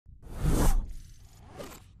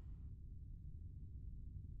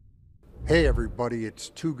Hey everybody, it's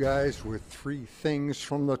two guys with three things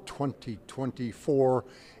from the 2024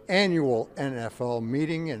 annual NFL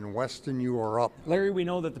meeting, and Weston, you are up. Larry, we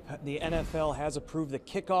know that the NFL has approved the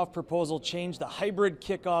kickoff proposal change, the hybrid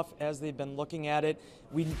kickoff as they've been looking at it.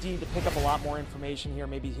 We need to pick up a lot more information here,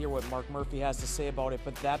 maybe hear what Mark Murphy has to say about it.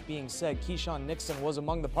 But that being said, Keyshawn Nixon was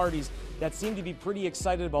among the parties that seemed to be pretty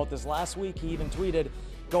excited about this last week. He even tweeted,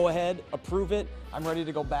 "Go ahead, approve it. I'm ready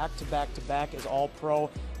to go back to back to back as all pro."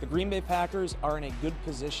 The Green Bay Packers are in a good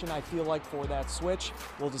position, I feel like, for that switch.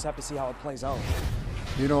 We'll just have to see how it plays out.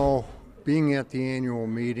 You know, being at the annual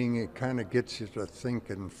meeting, it kind of gets you to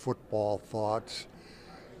thinking football thoughts.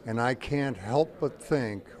 And I can't help but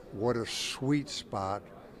think what a sweet spot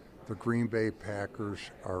the Green Bay Packers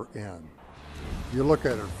are in. You look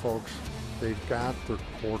at it, folks, they've got their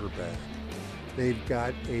quarterback. They've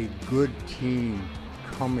got a good team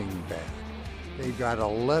coming back. They've got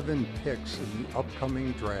 11 picks in the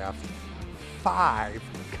upcoming draft, 5,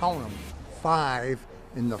 count them, 5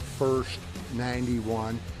 in the first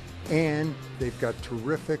 91, and they've got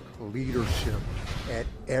terrific leadership at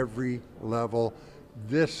every level.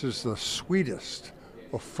 This is the sweetest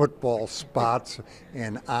of football spots,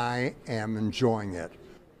 and I am enjoying it.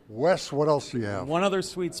 Wes, what else do you have? One other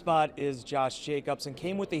sweet spot is Josh Jacobs, and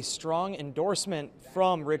came with a strong endorsement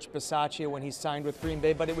from Rich Bisaccia when he signed with Green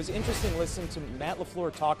Bay. But it was interesting listening to Matt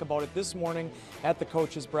LaFleur talk about it this morning at the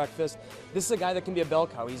coach's breakfast. This is a guy that can be a bell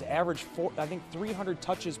cow. He's averaged 300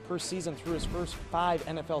 touches per season through his first 5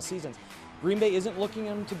 NFL seasons. Green Bay isn't looking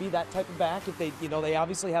him to be that type of back. If they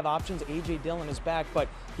obviously have options. A.J. Dillon is back, but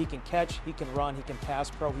he can catch, he can run, he can pass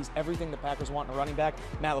pro. He's everything the Packers want in a running back.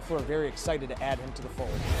 Matt LaFleur very excited to add him to the fold.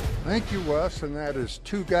 Thank you, Wes, and that is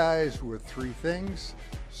two guys with three things.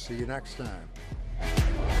 See you next time.